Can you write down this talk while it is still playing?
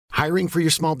Hiring for your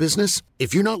small business?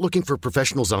 If you're not looking for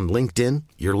professionals on LinkedIn,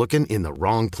 you're looking in the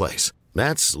wrong place.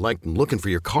 That's like looking for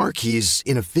your car keys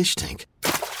in a fish tank.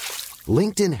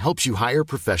 LinkedIn helps you hire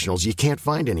professionals you can't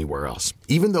find anywhere else,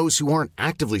 even those who aren't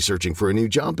actively searching for a new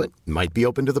job but might be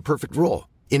open to the perfect role.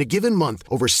 In a given month,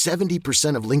 over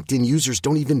 70% of LinkedIn users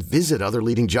don't even visit other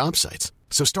leading job sites.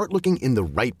 So start looking in the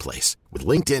right place. With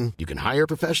LinkedIn, you can hire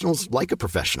professionals like a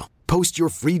professional. Post your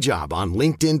free job on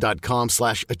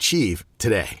linkedin.com/achieve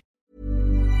today.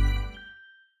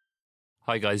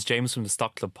 Hi guys, James from the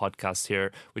Stock Club podcast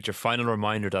here with your final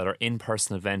reminder that our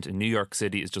in-person event in New York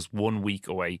City is just 1 week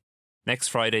away. Next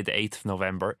Friday, the 8th of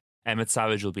November, Emmett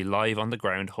Savage will be live on the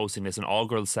ground hosting this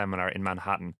inaugural seminar in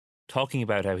Manhattan, talking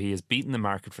about how he has beaten the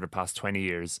market for the past 20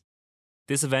 years.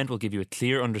 This event will give you a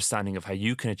clear understanding of how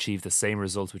you can achieve the same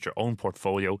results with your own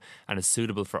portfolio and is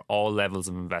suitable for all levels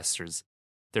of investors.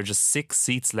 There are just 6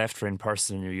 seats left for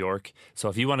in-person in New York, so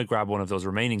if you want to grab one of those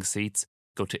remaining seats,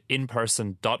 go to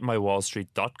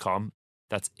inperson.mywallstreet.com.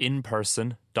 That's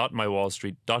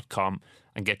inperson.mywallstreet.com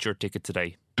and get your ticket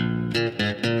today.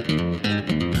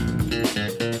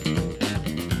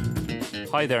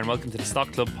 Hi there and welcome to the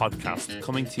Stock Club podcast,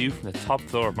 coming to you from the top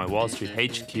floor of my Wall Street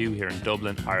HQ here in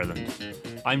Dublin, Ireland.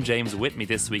 I'm James. With me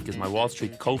this week is my Wall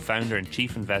Street co-founder and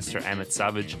chief investor Emmett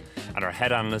Savage and our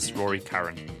head analyst Rory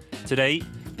Carron. Today,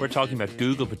 we're talking about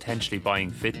Google potentially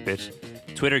buying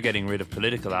Fitbit, Twitter getting rid of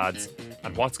political ads,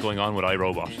 and what's going on with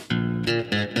iRobot.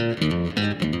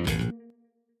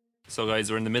 So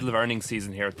guys, we're in the middle of earnings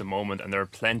season here at the moment and there are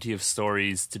plenty of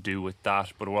stories to do with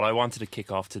that. But what I wanted to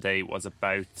kick off today was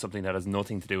about something that has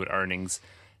nothing to do with earnings.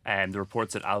 The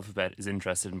reports that Alphabet is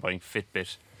interested in buying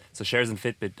Fitbit. So shares in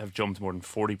Fitbit have jumped more than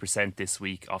 40% this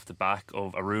week off the back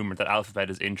of a rumour that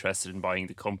Alphabet is interested in buying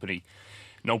the company.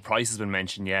 No price has been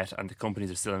mentioned yet and the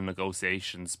companies are still in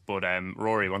negotiations. But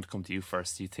Rory, I want to come to you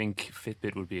first. Do you think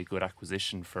Fitbit would be a good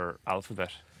acquisition for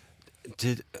Alphabet?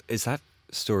 Is that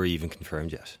story even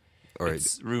confirmed yet? Or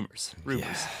it's rumours.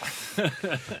 Yeah.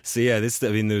 So there was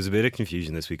a bit of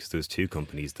confusion this week because there was 2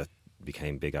 companies that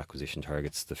became big acquisition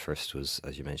targets. The first was,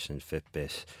 as you mentioned,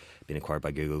 Fitbit being acquired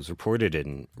by Google. It was reported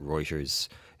in Reuters,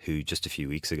 who just a few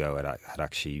weeks ago had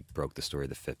actually broke the story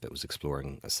that Fitbit was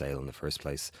exploring a sale in the first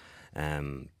place.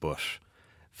 But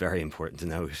very important to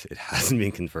note, it hasn't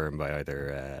been confirmed by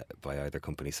either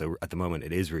company. So at the moment,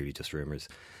 it is really just rumours.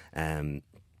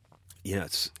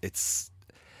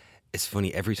 It's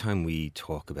funny, every time we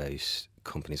talk about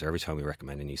companies or every time we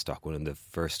recommend a new stock, one of the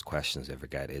first questions I ever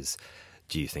get is,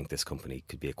 do you think this company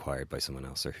could be acquired by someone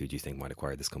else, or who do you think might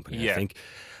acquire this company? Yeah.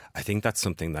 I think that's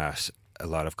something that a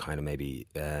lot of kind of maybe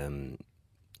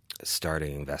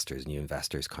starting investors, new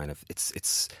investors, kind of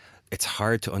it's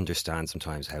hard to understand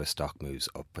sometimes how a stock moves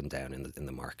up and down in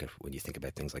the market when you think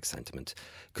about things like sentiment,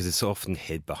 because it's often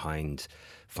hid behind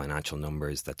financial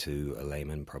numbers that to a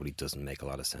layman probably doesn't make a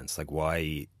lot of sense. Like,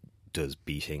 why does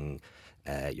beating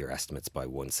your estimates by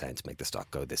 1 cent make the stock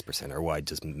go this percent, or why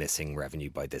does missing revenue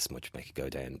by this much make it go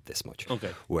down this much?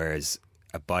 Okay. Whereas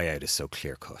a buyout is so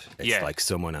clear cut. It's like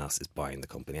someone else is buying the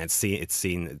company, and it's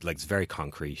seen like it's very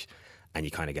concrete, and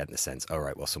you kind of get in the sense, all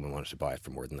right, well, someone wanted to buy it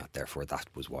for more than that, therefore that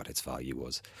was what its value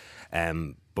was.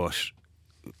 But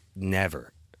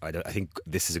never. I think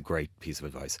this is a great piece of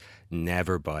advice.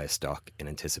 Never buy a stock in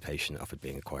anticipation of it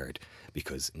being acquired,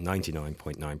 because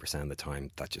 99.9% of the time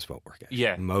that just won't work out.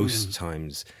 Yeah. Most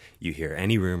times you hear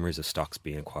any rumours of stocks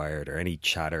being acquired or any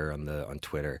chatter on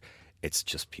Twitter, it's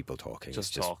just people talking.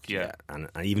 Just talk, yeah. And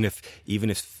even if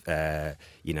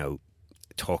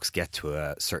talks get to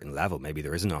a certain level, maybe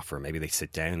there is an offer, maybe they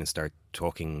sit down and start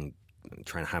talking,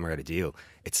 trying to hammer out a deal,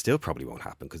 it still probably won't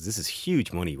happen, because this is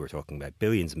huge money we're talking about,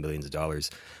 billions and billions of dollars.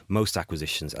 Most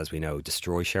acquisitions, as we know,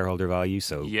 destroy shareholder value,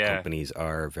 so companies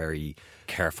are very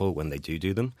careful when they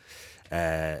do them.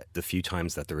 The few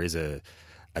times that there is a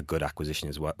good acquisition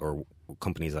is or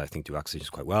companies that I think do acquisitions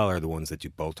quite well are the ones that do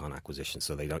bolt-on acquisitions.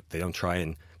 So they don't try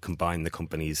and combine the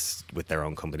companies with their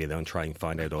own company. They don't try and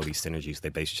find out all these synergies. They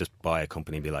basically just buy a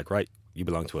company and be like, right, you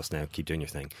belong to us now, keep doing your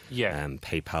thing. Yeah.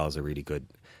 PayPal is a really good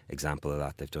example of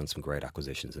that. They've done some great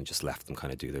acquisitions and just left them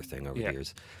kind of do their thing over the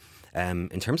years.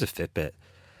 In terms of Fitbit,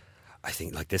 I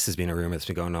think like this has been a rumour that's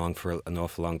been going on for an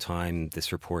awful long time.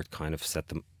 This report kind of set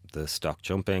the stock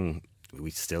jumping.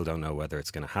 We still don't know whether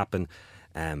it's going to happen.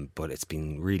 But it's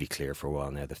been really clear for a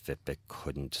while now that Fitbit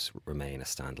couldn't remain a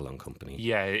standalone company.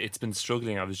 Yeah, it's been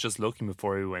struggling. I was just looking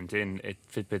before we went in.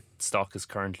 Fitbit stock is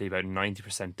currently about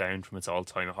 90% down from its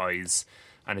all-time highs,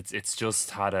 and it's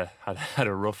just had a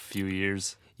rough few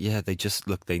years. Yeah, they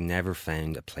never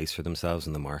found a place for themselves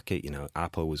in the market. You know,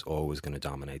 Apple was always going to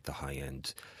dominate the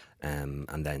high-end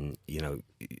And then,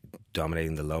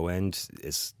 dominating the low end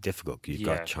is difficult. You've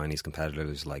got Chinese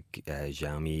competitors like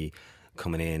Xiaomi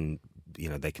coming in.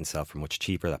 They can sell for much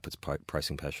cheaper. That puts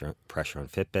pricing pressure on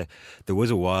Fitbit. There was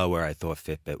a while where I thought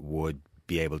Fitbit would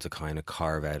be able to kind of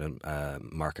carve out a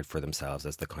market for themselves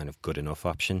as the kind of good enough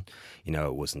option.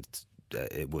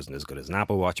 It wasn't as good as an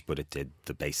Apple Watch, but it did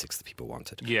the basics that people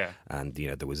wanted. Yeah. And they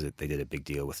did a big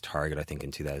deal with Target, I think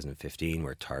in 2015,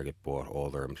 where Target bought all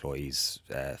their employees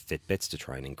Fitbits to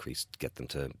try and get them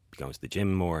to be going to the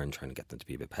gym more and trying to get them to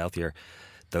be a bit healthier.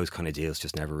 Those kind of deals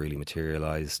just never really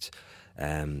materialized.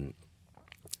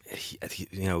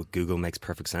 Google makes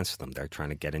perfect sense for them. They're trying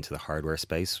to get into the hardware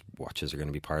space. Watches are going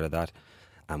to be part of that.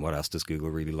 And what else does Google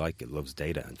really like? It loves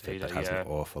data, and Fitbit has an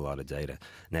awful lot of data.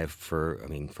 Now, for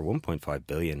 1.5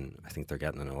 billion, I think they're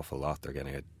getting an awful lot. They're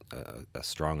getting a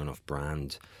strong enough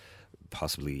brand,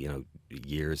 possibly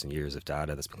years and years of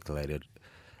data that's been collated.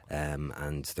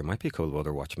 And there might be a couple of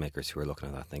other watchmakers who are looking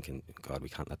at that thinking, God, we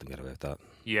can't let them get away with that.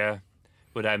 Yeah.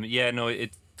 But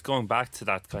it's going back to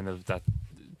that kind of that.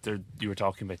 You were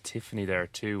talking about Tiffany there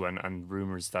too, and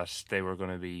rumours that they were going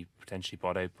to be potentially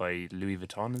bought out by Louis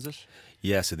Vuitton, is it?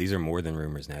 Yeah, so these are more than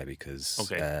rumours now because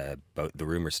the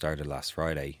rumours started last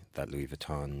Friday that Louis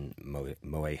Vuitton,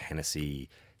 Moet Hennessy,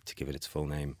 to give it its full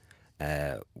name,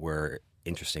 were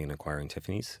interested in acquiring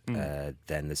Tiffany's.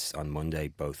 Then on Monday,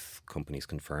 both companies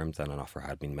confirmed that an offer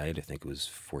had been made. I think it was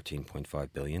 14.5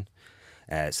 billion.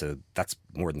 So that's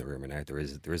more than the rumour now. There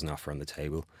is an offer on the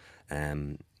table.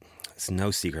 It's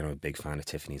no secret I'm a big fan of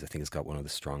Tiffany's. I think it's got one of the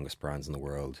strongest brands in the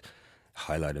world,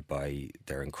 highlighted by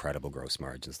their incredible gross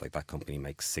margins. Like, that company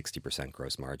makes 60%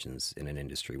 gross margins in an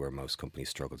industry where most companies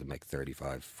struggle to make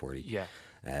 35, 40. Yeah.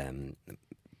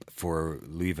 For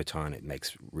Louis Vuitton, it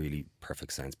makes really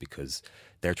perfect sense because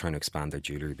they're trying to expand their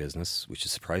jewellery business, which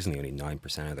is surprisingly only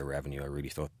 9% of their revenue. I really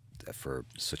thought for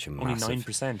such a massive... Only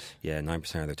 9%? Yeah,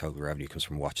 9% of their total revenue comes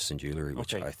from watches and jewellery,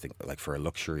 which I think, like, for a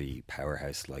luxury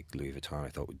powerhouse like Louis Vuitton, I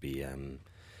thought would be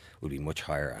much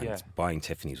higher. And buying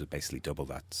Tiffany's would basically double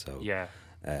that. So yeah.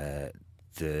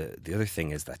 The other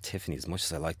thing is that Tiffany, as much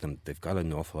as I like them, they've got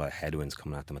an awful lot of headwinds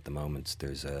coming at them at the moment.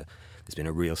 There's been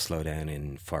a real slowdown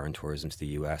in foreign tourism to the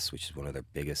US, which is one of their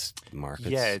biggest markets.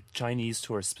 Yeah, Chinese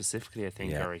tourists specifically, I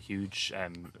think, are a huge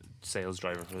sales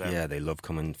driver for them. Yeah, they love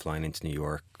flying into New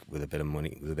York with a bit of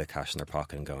money, with a bit of cash in their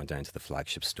pocket, and going down to the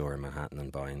flagship store in Manhattan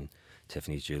and buying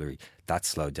Tiffany's jewellery. That's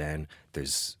slowed down.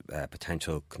 There's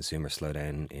potential consumer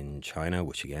slowdown in China,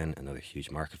 which again, another huge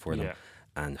market for them.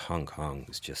 And Hong Kong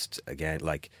is just, again,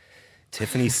 like,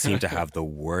 Tiffany's seem to have the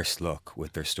worst luck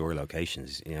with their store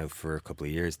locations. For a couple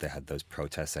of years they had those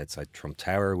protests outside Trump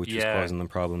Tower, which was causing them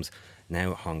problems.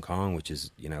 Now Hong Kong, which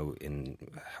is, in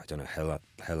I don't know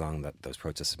how long that those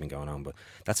protests have been going on, but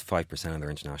that's 5% of their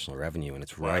international revenue, and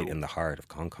it's right in the heart of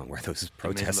Hong Kong where those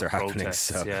protests are happening.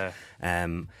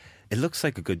 It looks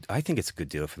like I think it's a good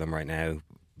deal for them right now.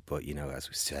 But, as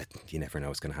we said, you never know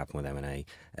what's going to happen with M&A.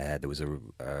 There was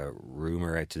a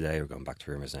rumour out today, we're going back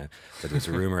to rumours now, but there was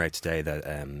a rumour out today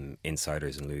that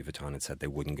insiders in Louis Vuitton had said they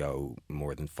wouldn't go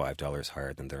more than $5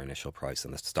 higher than their initial price,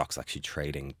 and the stock's actually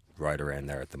trading right around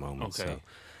there at the moment. Okay.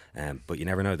 So, but you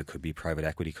never know, there could be private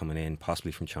equity coming in,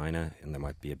 possibly from China, and there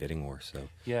might be a bidding war. So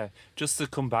yeah, just to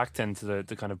come back then to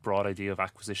the kind of broad idea of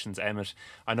acquisitions, Emmett,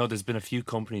 I know there's been a few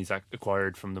companies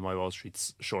acquired from the My Wall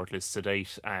Street's shortlist to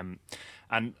date,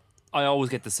 and I always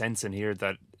get the sense in here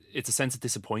that it's a sense of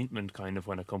disappointment kind of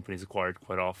when a company is acquired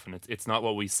quite often. It's not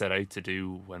what we set out to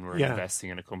do when we're investing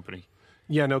in a company.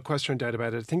 Yeah, no question or doubt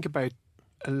about it. I think about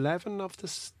 11 of the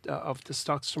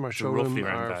stocks from our showroom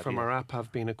or from our app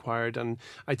have been acquired, and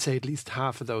I'd say at least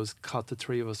half of those caught the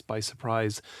three of us by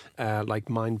surprise. Like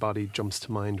Mindbody jumps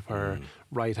to mind, where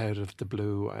right out of the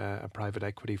blue a private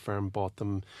equity firm bought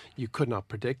them. You could not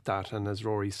predict that, and as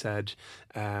Rory said,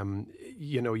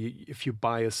 if you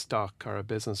buy a stock or a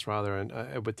business rather,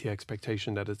 and with the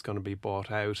expectation that it's going to be bought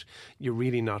out, you're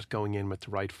really not going in with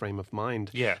the right frame of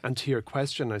mind. Yeah. And to your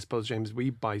question, I suppose, James,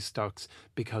 we buy stocks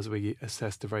because we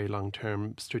assess the very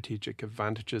long-term strategic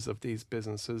advantages of these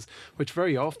businesses, which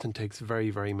very often takes very,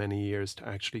 very many years to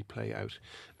actually play out.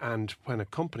 And when a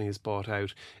company is bought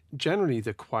out, generally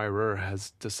the acquirer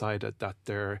has decided that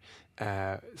they're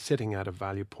sitting at a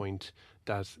value point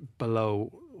that's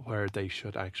below where they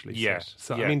should actually sit.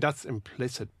 So, I mean, that's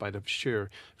implicit by the sheer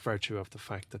virtue of the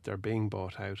fact that they're being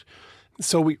bought out.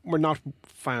 So we're not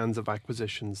fans of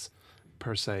acquisitions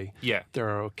per se. Yeah. There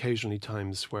are occasionally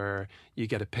times where you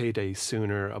get a payday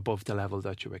sooner above the level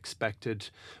that you expected,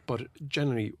 but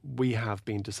generally we have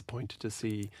been disappointed to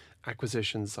see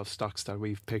acquisitions of stocks that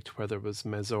we've picked, whether it was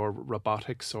Mazor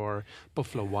Robotics or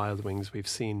Buffalo Wild Wings, we've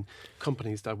seen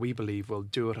companies that we believe will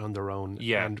do it on their own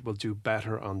and will do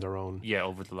better on their own. Yeah,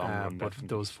 over the long run. But definitely.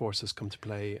 those forces come to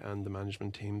play, and the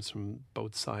management teams from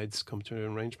both sides come to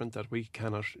an arrangement that we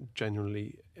cannot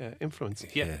genuinely influence.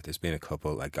 Yeah, there's been a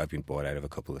couple. Like, I've been bought out of a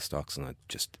couple of stocks, and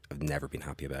I've never been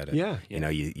happy about it. Yeah. You know,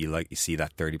 you see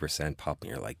that 30% pop, and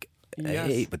you're like,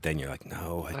 hey, but then you're like,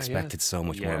 no, I expected so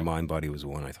much more. Mindbody was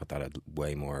one. I thought that had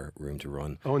way more room to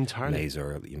run. Oh, entirely.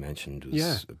 Mazor, you mentioned,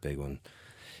 was a big one.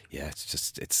 Yeah,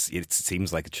 it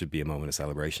seems like it should be a moment of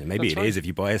celebration. Maybe That's it is if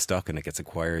you buy a stock and it gets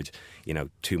acquired,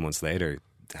 2 months later.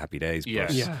 Happy days.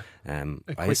 Yeah.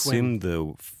 But I assume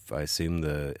the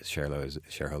shareholders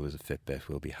of Fitbit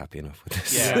will be happy enough with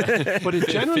this. Yeah, but it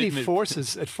generally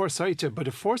forces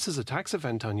a tax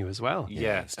event on you as well.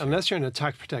 Yeah, unless you're in a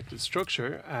tax protected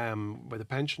structure with a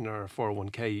pension or a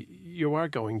 401k, you are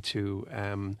going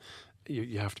to.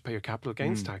 You have to pay your capital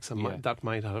gains tax, and that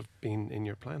might have been in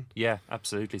your plan. Yeah,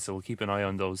 absolutely. So we'll keep an eye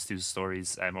on those two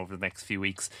stories over the next few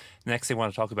weeks. The next thing I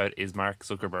want to talk about is Mark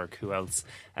Zuckerberg, who else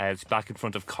was back in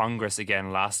front of Congress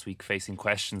again last week, facing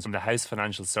questions from the House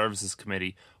Financial Services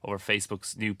Committee over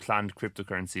Facebook's new planned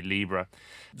cryptocurrency, Libra.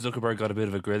 Zuckerberg got a bit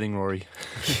of a grilling, Rory.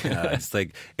 Yeah,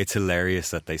 it's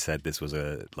hilarious that they said this was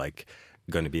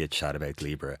going to be a chat about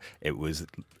Libra. There was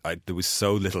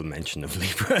so little mention of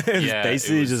Libra.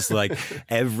 Basically just like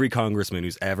every congressman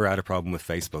who's ever had a problem with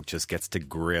Facebook just gets to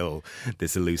grill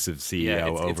this elusive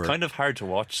CEO over. It's kind of hard to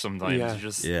watch sometimes. Yeah.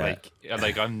 Just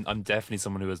like I'm definitely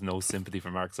someone who has no sympathy for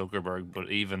Mark Zuckerberg, but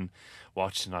even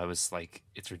watching, I was like,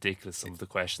 it's ridiculous some of the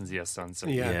questions he has to answer.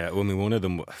 Well, I mean, one of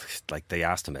them, like, they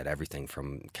asked him about everything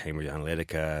from Cambridge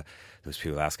Analytica. There was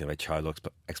people asking about child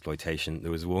exploitation.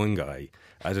 There was one guy,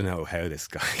 I don't know how this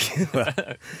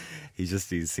guy, he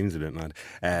seems a bit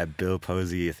mad. Bill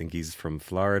Posey, I think he's from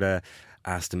Florida,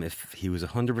 asked him if he was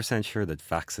 100% sure that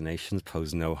vaccinations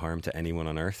pose no harm to anyone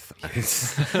on Earth.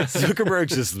 Zuckerberg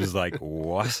just was like,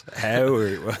 what? How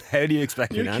do you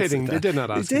expect me to answer that? You're kidding, they did not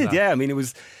ask him that. that. Yeah, I mean,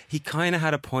 he kind of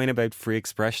had a point about free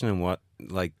expression and what,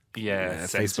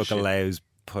 Facebook allows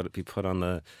be put on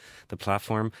the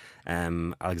platform.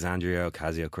 Alexandria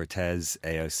Ocasio-Cortez,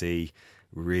 AOC,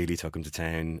 really took him to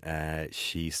town.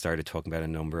 She started talking about a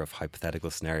number of hypothetical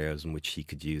scenarios in which she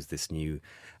could use this new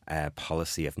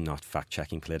policy of not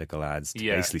fact-checking political ads to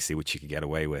basically see what she could get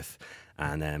away with.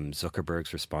 And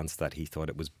Zuckerberg's response that he thought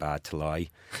it was bad to lie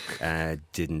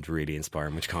didn't really inspire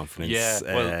much confidence.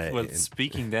 Yeah, well,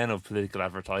 speaking then of political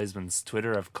advertisements,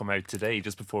 Twitter have come out today,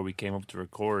 just before we came up to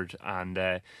record,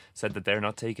 and said that they're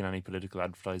not taking any political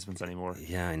advertisements anymore.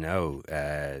 Yeah, I know.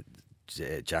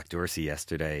 Jack Dorsey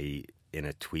yesterday in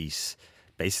a tweet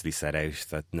basically set out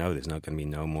that no, there's not going to be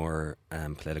no more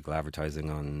political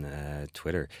advertising on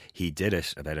Twitter. He did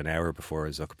it about an hour before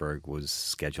Zuckerberg was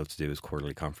scheduled to do his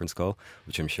quarterly conference call,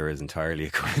 which I'm sure is entirely a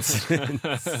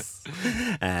coincidence.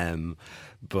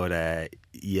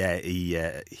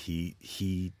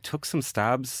 He took some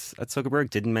stabs at Zuckerberg.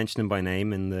 Didn't mention him by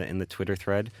name in the Twitter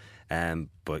thread.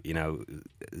 But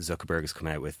Zuckerberg has come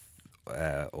out with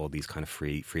all these kind of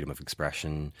freedom of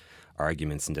expression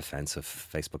arguments in defense of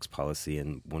Facebook's policy,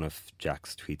 and one of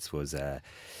Jack's tweets was,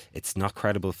 it's not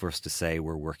credible for us to say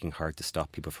we're working hard to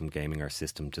stop people from gaming our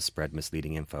system to spread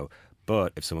misleading info,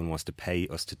 but if someone wants to pay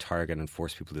us to target and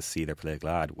force people to see their political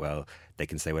ad, well, they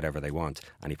can say whatever they want.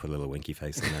 And he put a little winky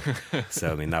face in there.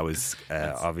 So I mean, that was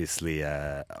obviously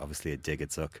a dig at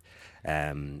Zuck,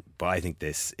 but I think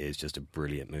this is just a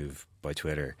brilliant move by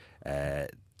Twitter.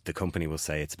 The company will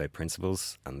say it's about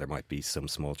principles, and there might be some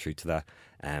small truth to that.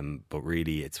 But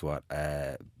really, it's what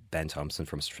Ben Thompson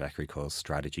from Stratechery calls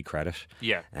strategy credit,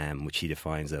 which he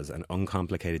defines as an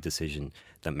uncomplicated decision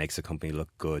that makes a company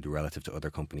look good relative to other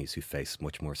companies who face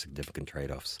much more significant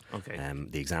trade-offs. Okay.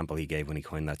 The example he gave when he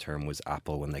coined that term was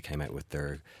Apple, when they came out with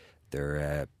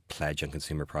their pledge on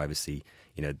consumer privacy.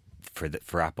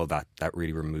 For Apple, that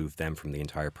really removed them from the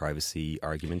entire privacy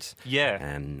argument.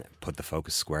 And put the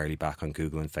focus squarely back on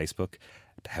Google and Facebook.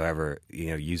 However,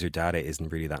 user data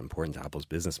isn't really that important to Apple's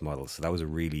business model, so that was a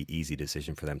really easy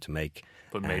decision for them to make.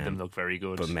 But made them look very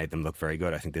good.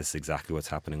 I think this is exactly what's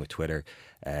happening with Twitter.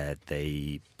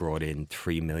 They brought in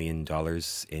 $3 million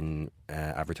in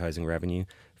advertising revenue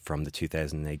from the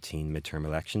 2018 midterm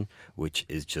election, which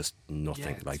is just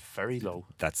nothing. It's very low.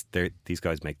 These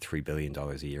guys make $3 billion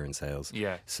a year in sales.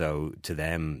 Yeah. So to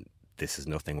them, this is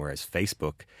nothing. Whereas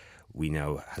Facebook, we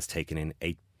know, has taken in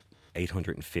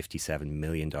 $857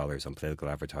 million on political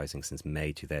advertising since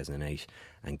May 2008,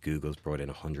 and Google's brought in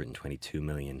 $122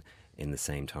 million in the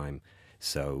same time.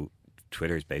 So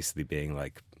Twitter's basically being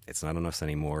like, it's not on us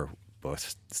anymore.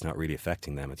 but it's not really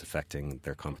affecting them. It's affecting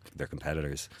their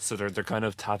competitors. So they're kind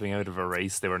of tapping out of a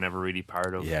race they were never really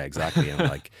part of. Yeah, exactly. And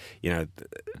like, you know,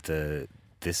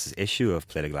 this issue of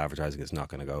political advertising is not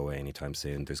going to go away anytime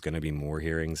soon. There's going to be more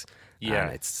hearings. Yeah.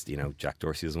 And it's, you know, Jack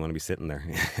Dorsey doesn't want to be sitting there.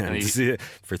 And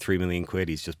for $3 million,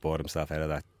 he's just bought himself out of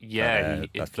that. Yeah,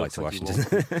 that flight to like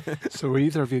Washington. So are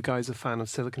either of you guys a fan of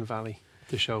Silicon Valley,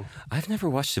 the show? I've never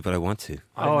watched it, but I want to.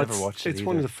 I've never watched it It's either.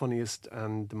 one of the funniest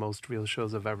and the most real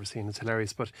shows I've ever seen. It's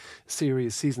hilarious. But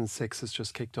season 6 has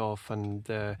just kicked off, and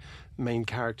the main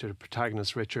character, the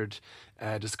protagonist, Richard,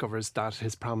 discovers that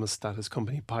his promise that his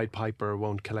company, Pied Piper,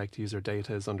 won't collect user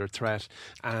data is under threat.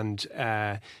 And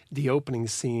the opening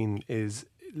scene is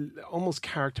almost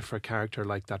character for character,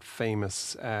 like that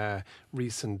famous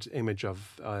recent image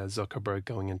of Zuckerberg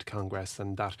going into Congress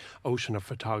and that ocean of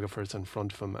photographers in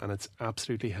front of him, and it's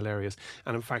absolutely hilarious.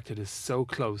 And in fact, it is so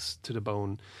close to the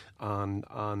bone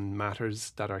on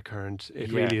matters that are current.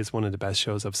 It really is one of the best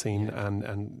shows I've seen,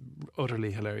 and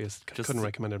utterly hilarious. Couldn't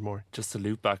recommend it more. Just to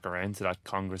loop back around to that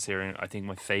Congress hearing, I think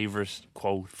my favourite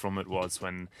quote from it was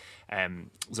when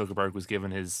Zuckerberg was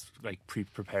given his like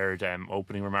pre-prepared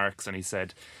opening remarks, and he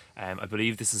said, I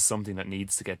believe this is something that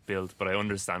needs to get built, but I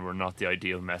understand we're not the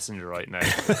ideal messenger right now.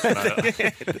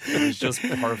 It was just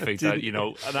perfect, that, you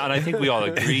know, and I think we all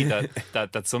agree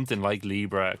that something like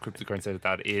Libra, cryptocurrency like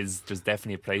that, is there's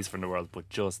definitely a place for in the world, but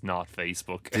just not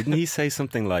Facebook. Didn't he say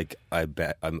something like,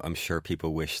 I'm sure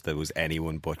people wish there was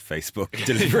anyone but Facebook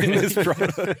delivering this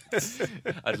product?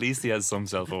 At least he has some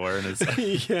self-awareness.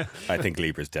 Yeah, I think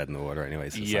Libra's dead in the water anyway.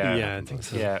 So I think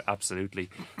so. Yeah, absolutely.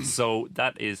 So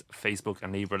that is Facebook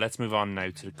and Libra. Let's move on now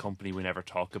to the company we never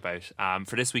talk about.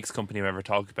 For this week's company we never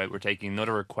talk about, we're taking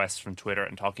another request from Twitter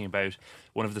and talking about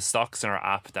one of the stocks in our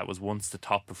app that was once the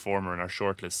top performer in our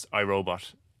shortlist,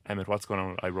 iRobot. Emmett, what's going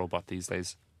on with iRobot these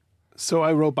days? So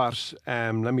iRobot,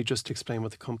 let me just explain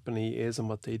what the company is and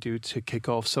what they do to kick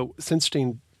off. So since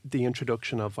the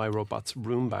introduction of iRobot's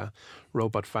Roomba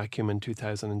robot vacuum in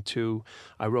 2002,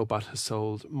 iRobot has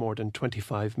sold more than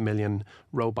 25 million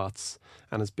robots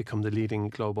and has become the leading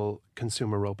global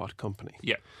consumer robot company.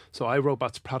 Yeah. So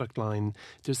iRobot's product line,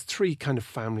 there's 3 kind of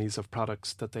families of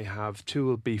products that they have. 2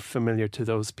 will be familiar to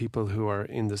those people who are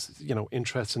in this, you know,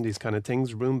 interest in these kind of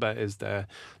things. Roomba is the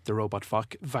robot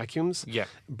vacuums. Yeah.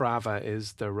 Brava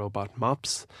is the robot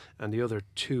mops. And the other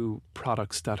 2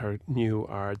 products that are new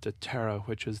are the Terra,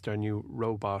 which is their new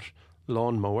robot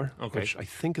lawnmower, which I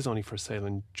think is only for sale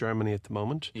in Germany at the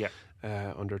moment. Yeah.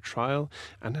 Under trial.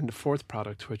 And then the 4th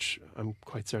product, which I'm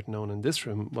quite certain no one in this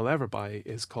room will ever buy,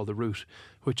 is called the Root,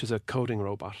 which is a coding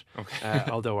robot.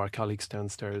 Although our colleagues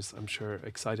downstairs, I'm sure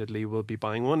excitedly will be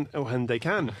buying one when they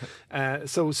can.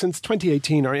 So since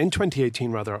 2018, or in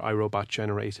 2018 rather, iRobot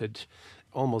generated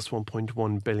almost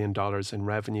 $1.1 billion in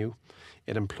revenue.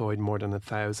 It employed more than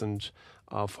 1,000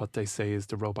 of what they say is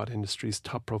the robot industry's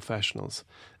top professionals,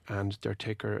 and their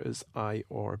ticker is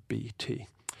IRBT.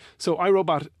 So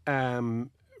iRobot,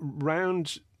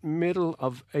 round middle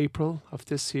of April of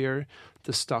this year,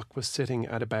 the stock was sitting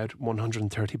at about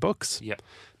 $130. Yeah.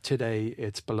 Today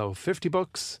it's below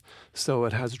 $50, so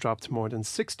it has dropped more than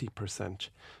 60%.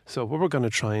 So what we're going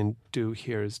to try and do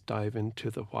here is dive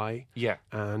into the why,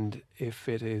 and if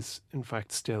it is in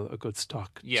fact still a good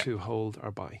stock to hold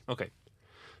or buy. Okay.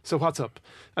 So what's up?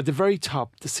 At the very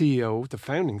top, the CEO, the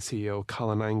founding CEO,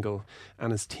 Colin Angle,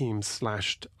 and his team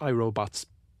slashed iRobot's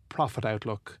profit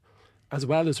outlook, as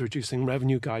well as reducing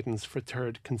revenue guidance for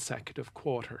 3rd consecutive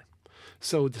quarter.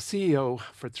 So the CEO,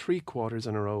 for 3 quarters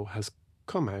in a row, has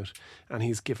come out and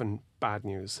he's given bad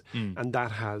news. And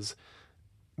that has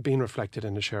been reflected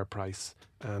in the share price,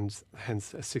 and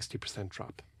hence a 60%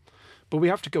 drop. But we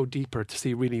have to go deeper to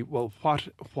see really, well,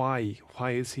 why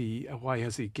has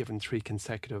he given 3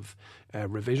 consecutive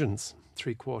revisions,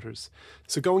 3 quarters?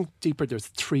 So going deeper, there's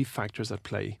 3 factors at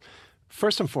play.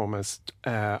 First and foremost,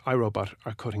 iRobot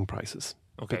are cutting prices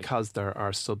because there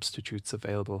are substitutes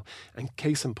available. And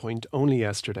case in point, only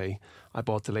yesterday, I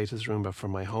bought the latest Roomba for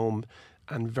my home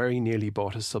and very nearly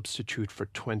bought a substitute for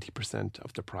 20%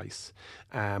 of the price,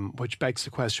 which begs the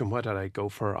question, why did I go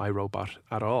for iRobot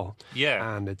at all?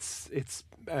 Yeah. And it's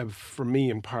for me,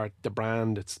 in part, the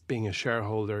brand, it's being a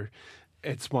shareholder.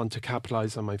 It's one to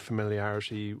capitalise on my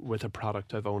familiarity with a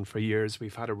product I've owned for years.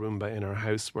 We've had a Roomba in our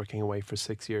house working away for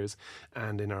 6 years,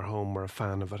 and in our home we're a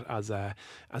fan of it as a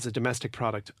domestic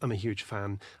product. I'm a huge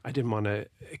fan. I didn't want to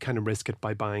kind of risk it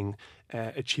by buying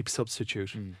a cheap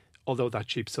substitute. Although that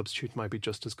cheap substitute might be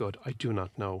just as good, I do not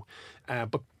know.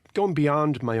 But going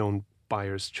beyond my own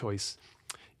buyer's choice,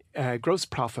 gross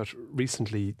profit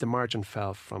recently, the margin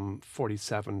fell from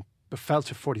 47% but fell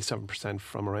to 47%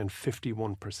 from around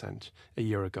 51% a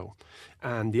year ago.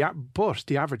 And but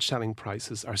the average selling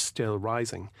prices are still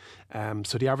rising.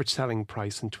 So the average selling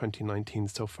price in 2019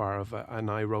 so far of an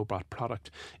iRobot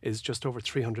product is just over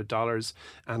 $300,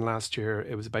 and last year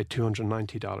it was about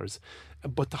 $290.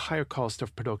 But the higher cost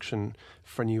of production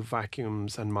for new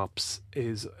vacuums and mops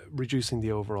is reducing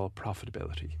the overall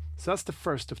profitability. So that's the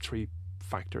first of three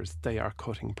factors. They are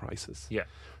cutting prices. Yeah.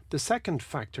 The second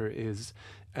factor is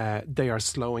they are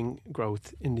slowing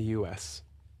growth in the US.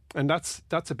 And that's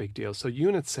a big deal. So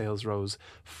unit sales rose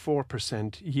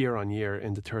 4% year on year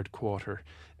in the third quarter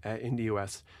in the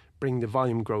US, bringing the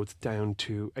volume growth down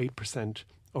to 8%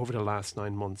 over the last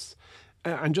 9 months.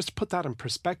 And just to put that in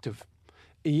perspective,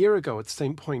 a year ago at the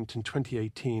same point in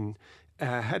 2018,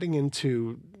 heading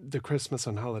into the Christmas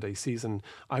and holiday season,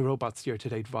 iRobot's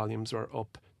year-to-date volumes were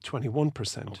up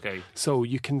 21%. Okay. So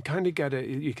you can kind of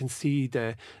you can see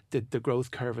the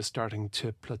growth curve is starting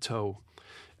to plateau.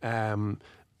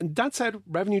 That said,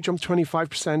 revenue jumped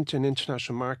 25% in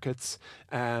international markets,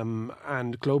 and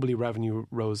globally revenue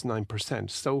rose 9%.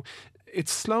 So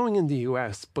it's slowing in the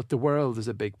US, but the world is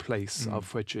a big place,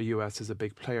 of which the US is a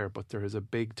big player, but there is a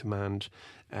big demand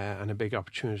and a big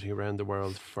opportunity around the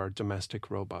world for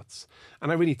domestic robots.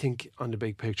 And I really think on the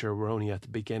big picture, we're only at the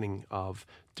beginning of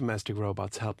domestic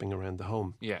robots helping around the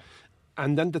home. Yeah.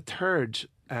 And then the third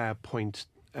point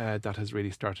that has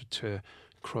really started to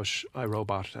crush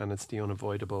iRobot, and it's the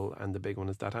unavoidable, and the big one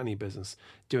is that any business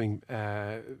doing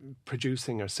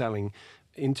producing or selling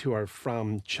into or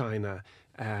from China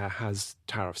has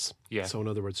tariffs. Yeah. So in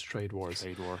other words, trade wars.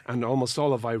 Trade war. And almost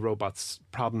all of iRobot's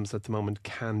problems at the moment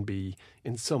can be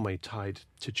in some way tied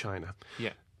to China.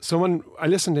 Yeah. So when I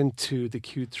listened into the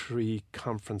Q3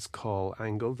 conference call,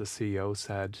 Angle, the CEO,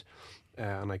 said,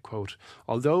 and I quote,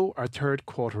 "Although our third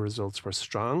quarter results were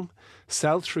strong,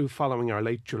 sell-through following our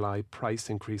late July price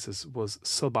increases was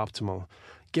suboptimal.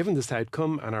 Given this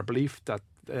outcome and our belief that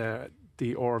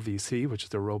the RVC, which is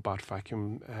the robot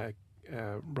vacuum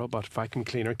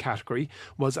cleaner category,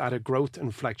 was at a growth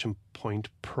inflection point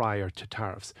prior to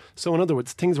tariffs." So in other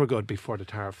words, things were good before the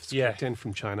tariffs kicked in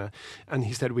from China. And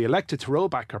he said, "We elected to roll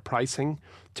back our pricing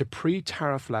to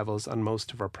pre-tariff levels on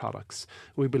most of our products.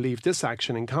 We believe this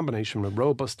action, in combination with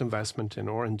robust investment in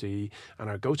R&D and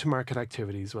our go-to-market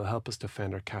activities, will help us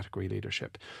defend our category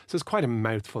leadership." So it's quite a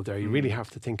mouthful there. You really have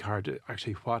to think hard,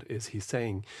 actually, what is he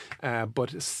saying?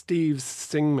 But Steve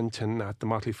Singleton at The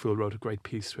Motley Fool wrote a great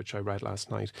piece, which I read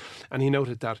last night, and he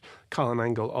noted that Colin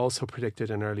Angle also predicted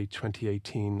in early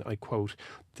 2018, I quote,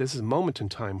 "This is a moment in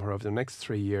time where over the next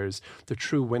 3 years, the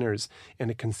true winners in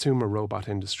a consumer robot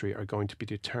industry are going to be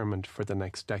determined for the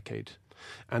next decade."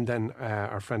 And then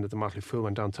our friend at The Motley Fool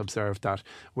went on to observe that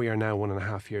we are now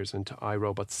 1.5 years into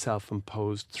iRobot's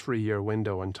self-imposed 3-year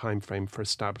window and time frame for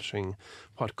establishing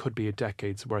what could be a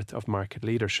decade's worth of market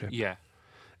leadership. Yeah.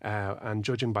 And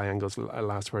judging by Angle's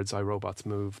last words, iRobot's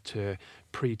move to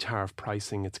pre-tariff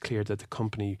pricing, it's clear that the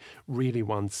company really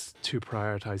wants to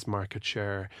prioritise market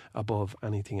share above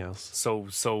anything else.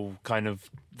 So kind of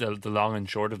the long and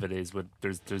short of it is,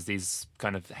 there's these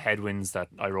kind of headwinds that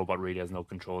iRobot really has no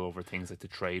control over, things like the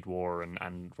trade war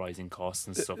and rising costs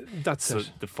and stuff. That's so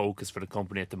it. the focus for the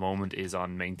company at the moment is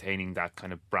on maintaining that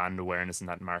kind of brand awareness and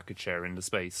that market share in the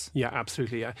space. Yeah,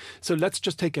 absolutely. Yeah. So let's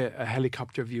just take a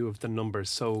helicopter view of the numbers.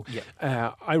 So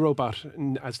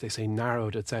iRobot, as they say,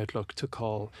 narrowed its outlook to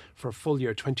call for full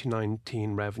year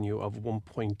 2019 revenue of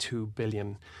 1.2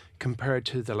 billion compared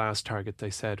to the last target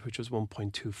they said, which was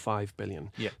 1.25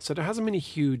 billion. Yeah. So there hasn't been a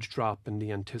huge drop in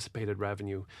the anticipated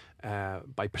revenue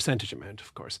by percentage amount,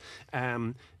 of course.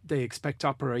 They expect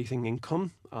operating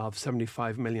income of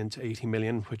 75 million to 80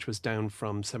 million, which was down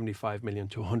from 75 million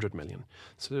to 100 million.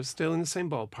 So they're still in the same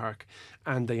ballpark.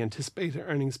 And they anticipate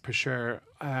earnings per share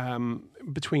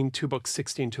between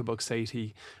 $2.60 and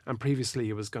 $2.80. And previously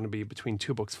it was going to be between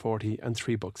 $2.40 and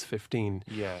 $3.15.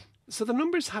 Yeah. So the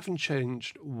numbers haven't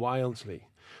changed wildly.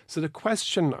 So the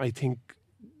question I think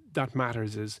that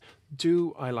matters is,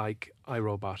 do I like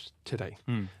iRobot today?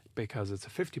 Because it's a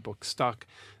 $50 stock.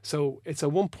 So it's a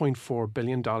 $1.4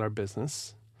 billion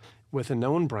business with a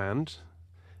known brand.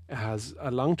 It has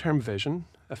a long-term vision,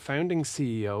 a founding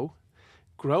CEO,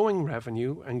 growing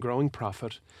revenue and growing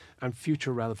profit, and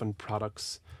future relevant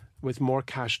products with more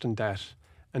cash than debt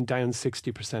and down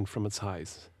 60% from its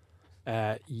highs.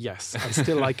 Yes, I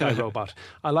still like iRobot.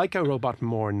 I like iRobot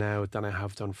more now than I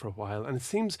have done for a while. And it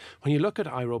seems when you look at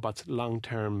iRobot's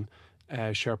long-term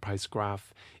share price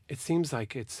graph, it seems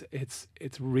like it's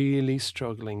really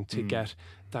struggling to get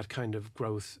that kind of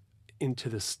growth into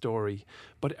the story.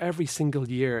 But every single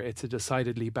year, it's a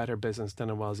decidedly better business than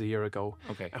it was a year ago.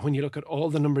 Okay. And when you look at all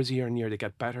the numbers year on year, they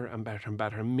get better and better and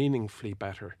better, meaningfully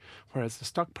better. Whereas the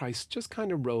stock price just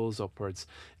kind of rolls upwards.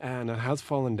 And it has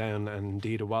fallen down. And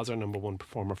indeed, it was our number one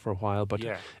performer for a while. But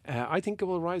I think it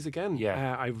will rise again.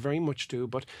 Yeah. I very much do.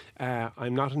 But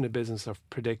I'm not in the business of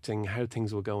predicting how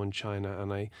things will go in China.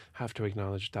 And I have to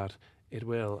acknowledge that it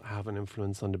will have an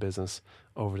influence on the business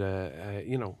over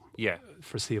the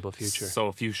foreseeable future. So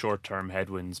a few short-term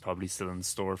headwinds probably still in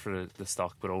store for the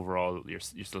stock, but overall you're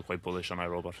still quite bullish on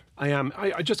iRobot. I am.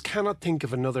 I just cannot think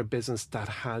of another business that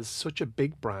has such a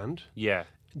big brand. Yeah.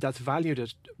 That's valued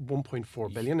at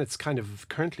 1.4 billion. It's kind of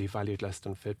currently valued less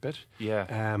than Fitbit. Yeah.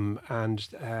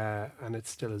 And it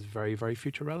still is very, very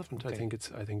future relevant. Okay. I think it's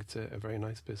a very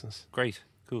nice business. Great.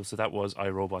 Cool. So that was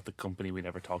iRobot, the company we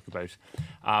never talk about.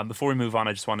 Before we move on,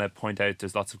 I just want to point out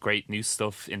there's lots of great new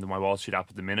stuff in the My Wall Street app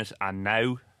at the minute. And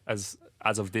now, as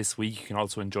of this week, you can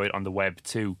also enjoy it on the web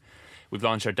too. We've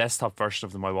launched our desktop version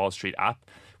of the My Wall Street app,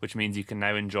 which means you can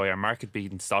now enjoy our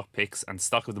market-beating stock picks and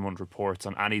stock of the month reports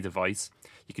on any device.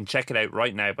 You can check it out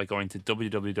right now by going to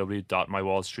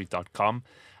www.mywallstreet.com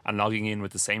and logging in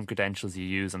with the same credentials you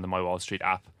use on the My Wall Street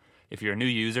app. If you're a new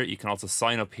user, you can also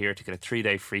sign up here to get a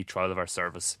 3-day free trial of our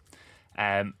service.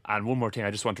 And one more thing,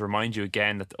 I just want to remind you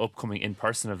again that the upcoming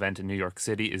in-person event in New York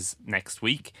City is next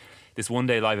week. This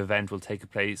one-day live event will take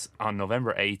place on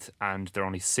November 8th, and there are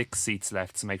only 6 seats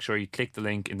left, so make sure you click the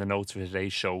link in the notes for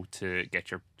today's show to get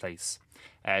your place.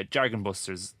 Jargon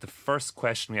Busters, the first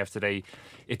question we have today,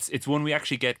 it's one we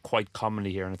actually get quite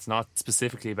commonly here, and it's not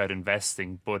specifically about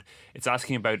investing, but it's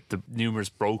asking about the numerous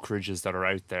brokerages that are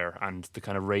out there and the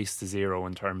kind of race to zero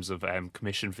in terms of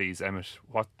commission fees. Emmett,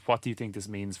 what do you think this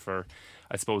means for,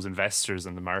 I suppose, investors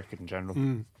and the market in general?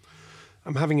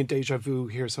 I'm having a deja vu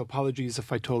here, so apologies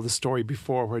if I told the story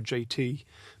before where JT,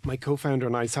 my co-founder,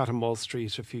 and I sat on Wall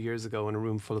Street a few years ago in a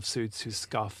room full of suits who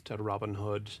scoffed at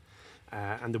Robinhood.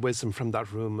 And the wisdom from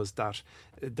that room was that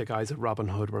the guys at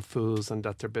Robinhood were fools and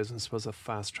that their business was a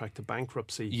fast track to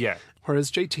bankruptcy. Yeah.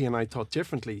 Whereas JT and I thought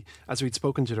differently, as we'd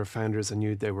spoken to their founders and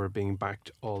knew they were being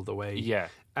backed all the way. Yeah.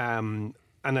 And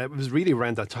it was really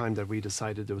around that time that we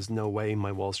decided there was no way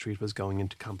My Wall Street was going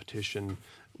into competition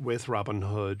with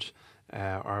Robinhood.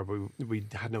 Or we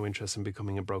had no interest in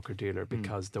becoming a broker-dealer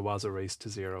because there was a race to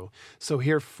zero. So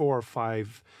here 4 or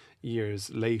 5 years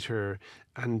later,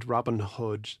 and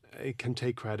Robinhood can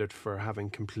take credit for having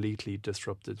completely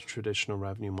disrupted the traditional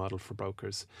revenue model for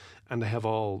brokers. And they have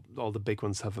all the big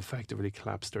ones have effectively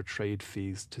collapsed their trade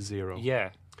fees to zero. Yeah.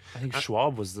 I think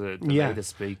Schwab was the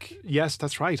latest big. Yes,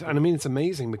 that's right. And I mean, it's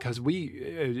amazing because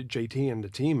we, JT and the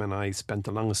team and I spent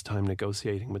the longest time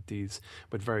negotiating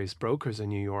with various brokers in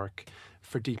New York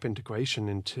for deep integration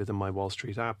into the My Wall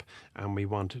Street app. And we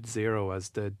wanted zero as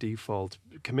the default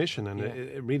commission. And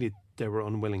it really, they were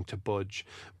unwilling to budge.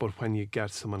 But when you get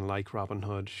someone like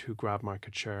Robinhood who grab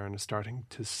market share and are starting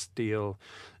to steal,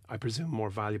 I presume, more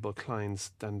valuable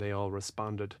clients, then they all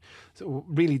responded. So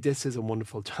really, this is a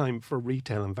wonderful time for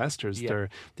retail investors. Yeah.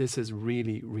 This is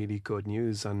really, really good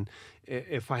news. And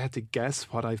if I had to guess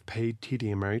what I've paid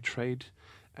TD Ameritrade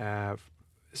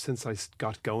since I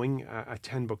got going at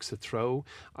 $10 a throw,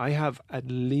 I have at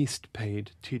least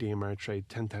paid TD Ameritrade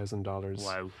 $10,000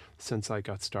 Wow. since I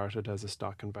got started as a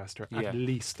stock investor. Yeah. At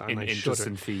least, and In I interest shudder.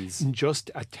 and fees.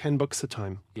 Just at $10 a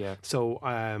time. Yeah. So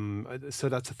that's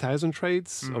 1,000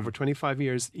 trades over 25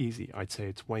 years. Easy. I'd say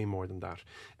it's way more than that.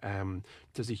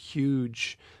 There's a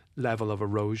huge level of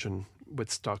erosion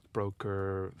with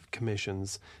stockbroker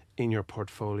commissions in your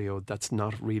portfolio that's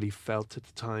not really felt at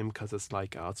the time because it's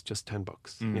like, it's just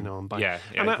 $10, you know. And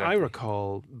exactly. I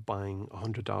recall buying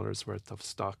 $100 worth of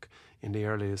stock in the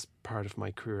earliest part of my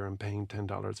career and paying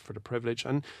 $10 for the privilege.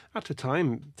 And at the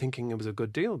time, thinking it was a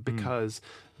good deal because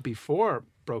before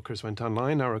brokers went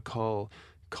online, I recall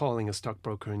calling a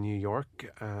stockbroker in New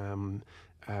York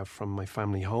from my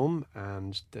family home,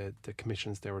 and the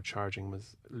commissions they were charging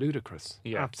was ludicrous,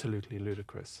 absolutely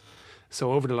ludicrous.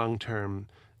 So over the long term,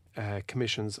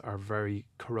 commissions are very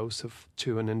corrosive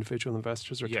to an individual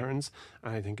investor's returns.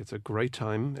 And I think it's a great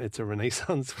time. It's a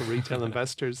renaissance for retail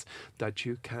investors that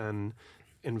you can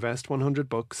invest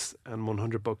 $100 and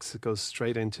 $100 goes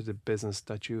straight into the business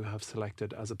that you have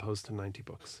selected as opposed to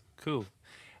 $90. Cool.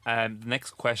 The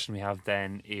next question we have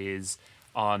then is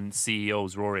on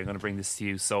CEOs. Rory, I'm going to bring this to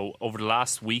you. So over the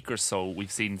last week or so,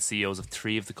 we've seen CEOs of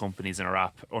 3 of the companies in our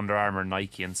app, Under Armour,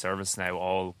 Nike and ServiceNow,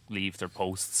 all leave their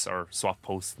posts or swap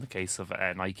posts in the case of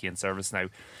Nike and ServiceNow.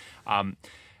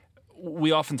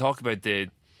 We often talk about the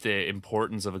the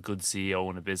importance of a good CEO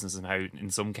in a business, and how in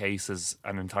some cases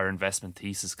an entire investment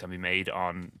thesis can be made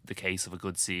on the case of a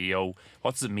good CEO.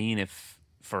 What does it mean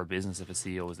for a business if a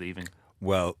CEO is leaving?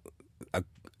 Well,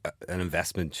 an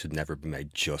investment should never be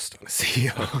made just on a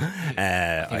CEO.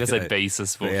 I guess I'd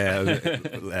basis, but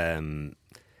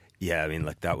yeah, I mean,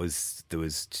 like it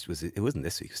wasn't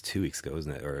this week, it was 2 weeks ago,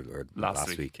 wasn't it, or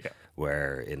last week, yeah.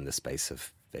 where in the space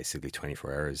of basically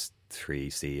 24 hours, 3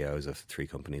 CEOs of 3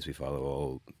 companies we follow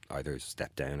all either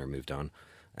stepped down or moved on.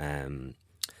 The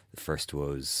first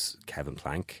was Kevin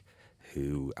Plank,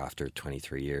 who after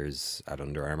 23 years at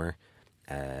Under Armour,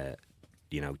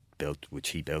 built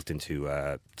into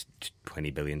a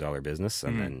 $20 billion business,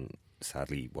 and then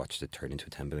sadly watched it turn into a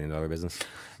 $10 billion business.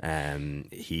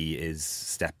 He's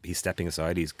stepping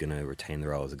aside. He's going to retain the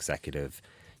role as executive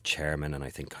chairman and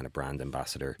I think kind of brand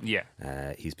ambassador. Yeah.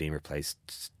 He's being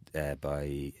replaced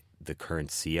by the current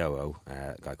COO,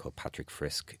 a guy called Patrick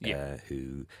Frisk,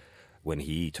 who, when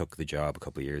he took the job a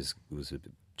couple of years, it was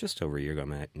just over a year ago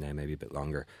now, maybe a bit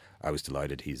longer. I was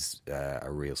delighted. He's a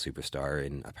real superstar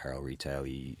in apparel retail.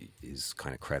 He is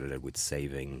kind of credited with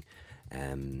saving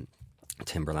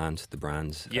Timberland, the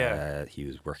brand. Yeah. He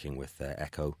was working with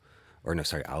Aldo.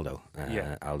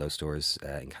 Aldo stores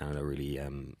in Canada really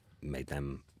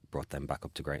brought them back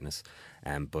up to greatness.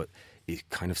 But it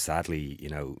kind of sadly,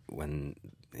 when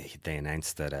they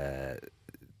announced that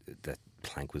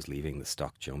Plank was leaving, the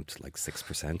stock jumped like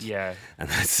 6%. Yeah. And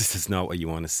that's just not what you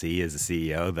want to see as a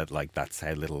CEO, that's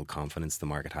how little confidence the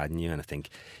market had in you. And I think,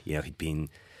 he'd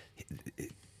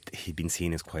been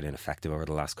seen as quite ineffective over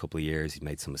the last couple of years. He'd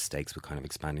made some mistakes with kind of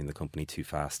expanding the company too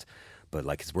fast. But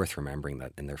it's worth remembering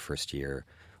that in their first year,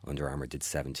 Under Armour did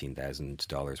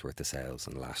 $17,000 worth of sales,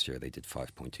 and last year they did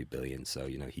 $5.2 billion. So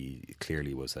he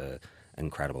clearly was an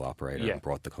incredible operator and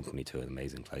brought the company to an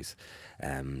amazing place.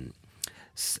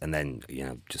 And then,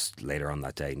 just later on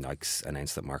that day, Nike's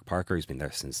announced that Mark Parker, who's been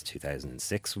there since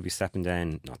 2006, will be stepping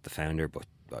down. Not the founder, but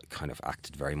kind of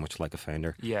acted very much like a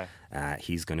founder. Yeah.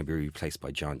 He's going to be replaced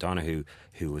by John Donoghue,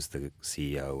 who was the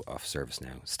CEO of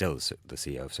ServiceNow, still the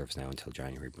CEO of ServiceNow until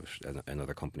January, but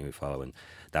another company we follow. And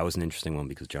that was an interesting one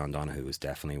because John Donoghue was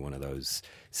definitely one of those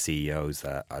CEOs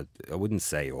that I wouldn't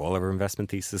say all of our investment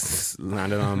thesis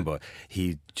landed on, but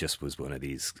he just was one of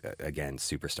these, again,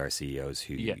 superstar CEOs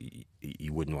who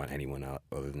you wouldn't want anyone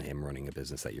other than him running a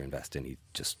business that you invest in. He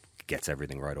just gets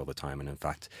everything right all the time. And in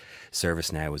fact,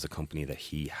 ServiceNow was a company that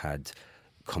he had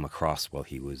come across while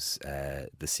he was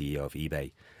the CEO of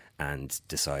eBay, and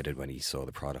decided when he saw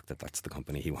the product that that's the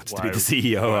company he wants to be the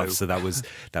CEO of. So that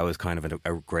was kind of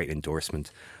a great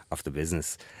endorsement of the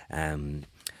business.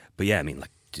 But yeah, I mean,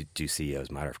 do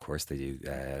CEOs matter? Of course they do.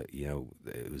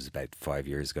 It was about 5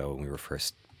 years ago when we were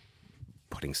first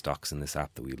putting stocks in this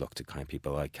app that we looked at kind of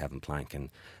people like Kevin Plank and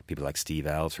people like Steve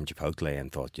Ells from Chipotle and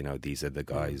thought, these are the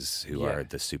guys who are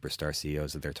the superstar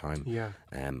CEOs of their time. Yeah.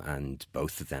 And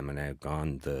both of them are now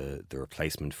gone. The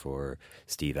replacement for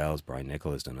Steve Ells, Brian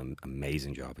Niccol, has done an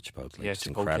amazing job at Chipotle. Yeah, Just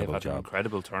Chipotle incredible had job. An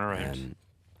incredible turnaround.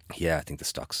 Yeah, I think the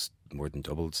stock's more than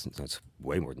doubled. It's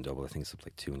way more than doubled. I think it's up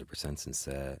like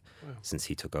 200% since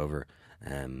he took over.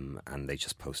 And they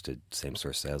just posted same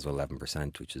store sales of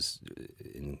 11%, which is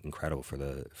incredible for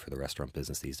the restaurant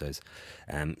business these days.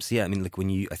 So yeah, I mean,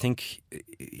 I think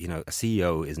a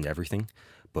CEO isn't everything,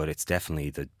 but it's definitely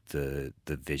the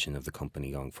vision of the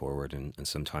company going forward. And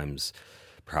sometimes,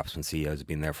 perhaps when CEOs have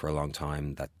been there for a long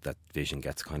time, that vision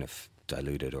gets kind of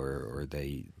diluted, or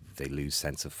they lose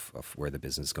sense of where the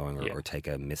business is going, or take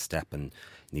a misstep and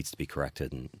needs to be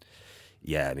corrected. And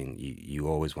yeah, I mean, you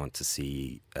always want to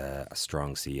see a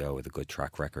strong CEO with a good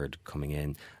track record coming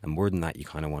in, and more than that, you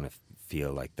kind of want to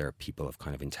feel like they're people of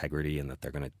kind of integrity, and that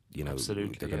they're going to,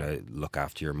 Absolutely, going to look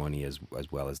after your money as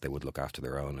well as they would look after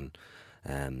their own.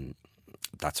 And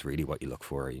that's really what you look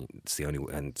for. It's the only,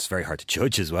 and it's very hard to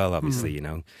judge as well. Obviously,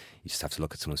 you just have to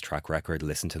look at someone's track record,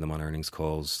 listen to them on earnings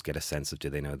calls, get a sense of,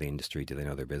 do they know the industry, do they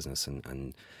know their business,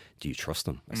 and do you trust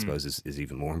them? I suppose is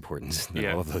even more important than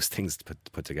all of those things to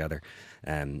put together.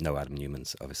 No Adam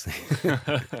Newmans, obviously.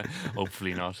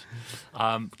 Hopefully not.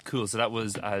 Cool. So that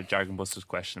was Jargon Buster's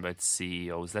question about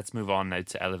CEOs. Let's move on now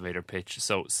to elevator pitch.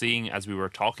 So, seeing as we were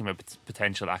talking about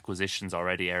potential acquisitions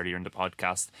already earlier in the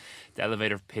podcast, the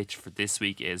elevator pitch for this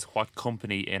week is: what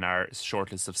company in our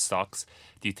shortlist of stocks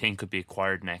do you think could be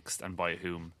acquired next, and by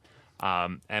whom?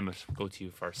 Emmett, go to you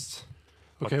first.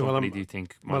 Okay, what company do you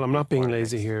think? I'm not being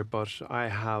lazy here, but I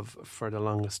have for the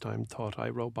longest time thought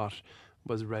iRobot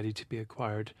was ready to be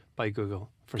acquired by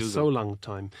Google for so long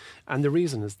time. And the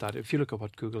reason is that if you look at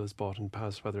what Google has bought in the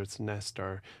past, whether it's Nest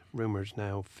or rumoured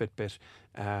now Fitbit,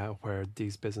 where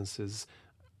these businesses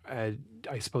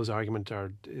I suppose argument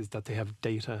is that they have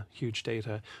data, huge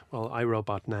data. Well,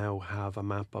 iRobot now have a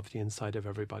map of the inside of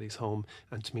everybody's home,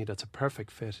 and to me that's a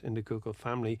perfect fit in the Google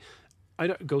family. I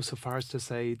don't go so far as to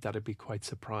say that I'd be quite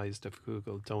surprised if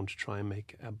Google don't try and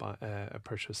make a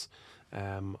purchase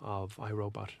of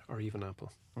iRobot or even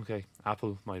Apple. Okay,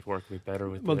 Apple might work a bit better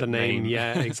with the name.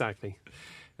 Yeah, exactly.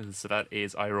 So that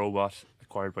is iRobot,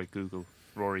 acquired by Google.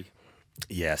 Rory.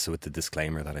 Yeah, so with the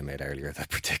disclaimer that I made earlier, that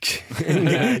predicting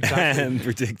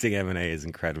M&A is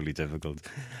incredibly difficult.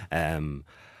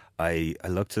 I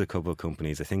looked at a couple of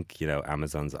companies. I think,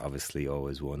 Amazon's obviously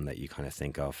always one that you kind of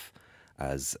think of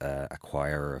as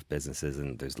acquirer of businesses,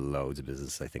 and there's loads of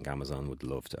businesses I think Amazon would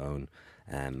love to own.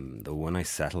 The one I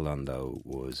settled on though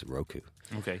was Roku.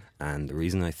 Okay. And the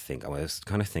reason I was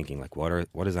kind of thinking like,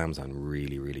 what is Amazon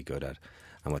really, really good at?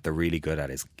 And what they're really good at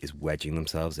is wedging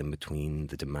themselves in between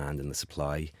the demand and the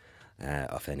supply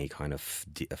of any kind of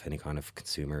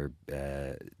consumer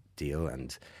deal.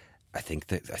 And I think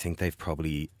they've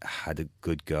probably had a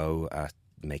good go at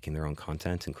making their own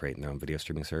content and creating their own video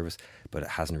streaming service, but it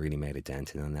hasn't really made a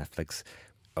dent in on Netflix.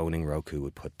 Owning Roku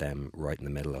would put them right in the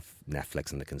middle of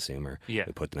Netflix and the consumer. Yeah. It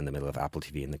would put them in the middle of Apple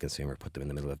TV and the consumer, put them in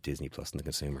the middle of Disney Plus and the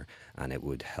consumer, and it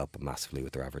would help massively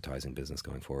with their advertising business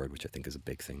going forward, which I think is a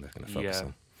big thing they're going to focus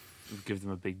on. Give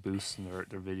them a big boost in their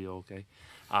video. Okay.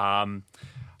 I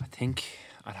think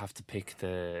I'd have to pick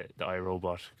the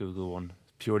iRobot Google one,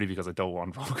 purely because I don't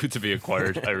want Roku to be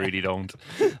acquired. I really don't.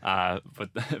 But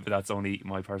that's only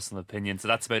my personal opinion. So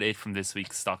that's about it from this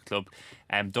week's Stock Club.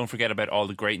 Don't forget about all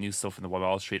the great new stuff in the My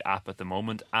Wall Street app at the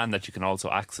moment, and that you can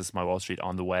also access My Wall Street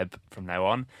on the web from now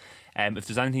on. If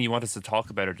there's anything you want us to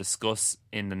talk about or discuss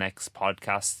in the next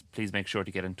podcast, please make sure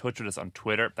to get in touch with us on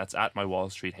Twitter. That's at My Wall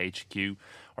Street HQ,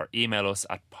 or email us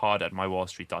at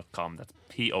pod@mywallstreet.com. That's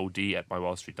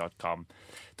pod@mywallstreet.com.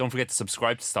 Don't forget to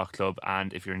subscribe to Stock Club,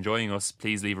 and if you're enjoying us,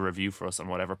 please leave a review for us on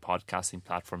whatever podcasting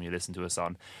platform you listen to us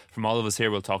on. From all of us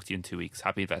here, we'll talk to you in 2 weeks.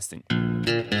 Happy investing.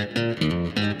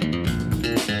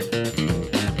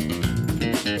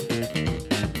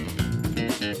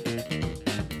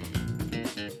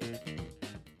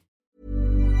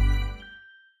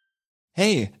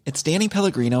 Hey, it's Danny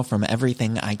Pellegrino from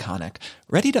Everything Iconic.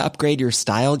 Ready to upgrade your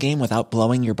style game without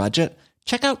blowing your budget?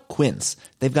 Check out Quince.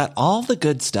 They've got all the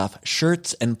good stuff,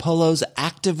 shirts and polos,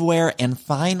 activewear, and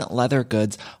fine leather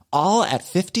goods, all at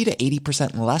 50 to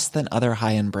 80% less than other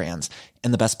high-end brands.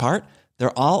 And the best part?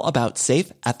 They're all about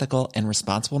safe, ethical, and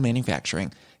responsible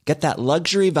manufacturing. Get that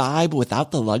luxury vibe without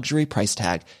the luxury price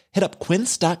tag. Hit up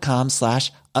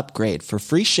quince.com/upgrade for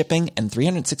free shipping and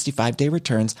 365-day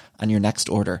returns on your next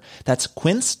order. That's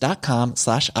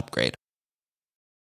quince.com/upgrade.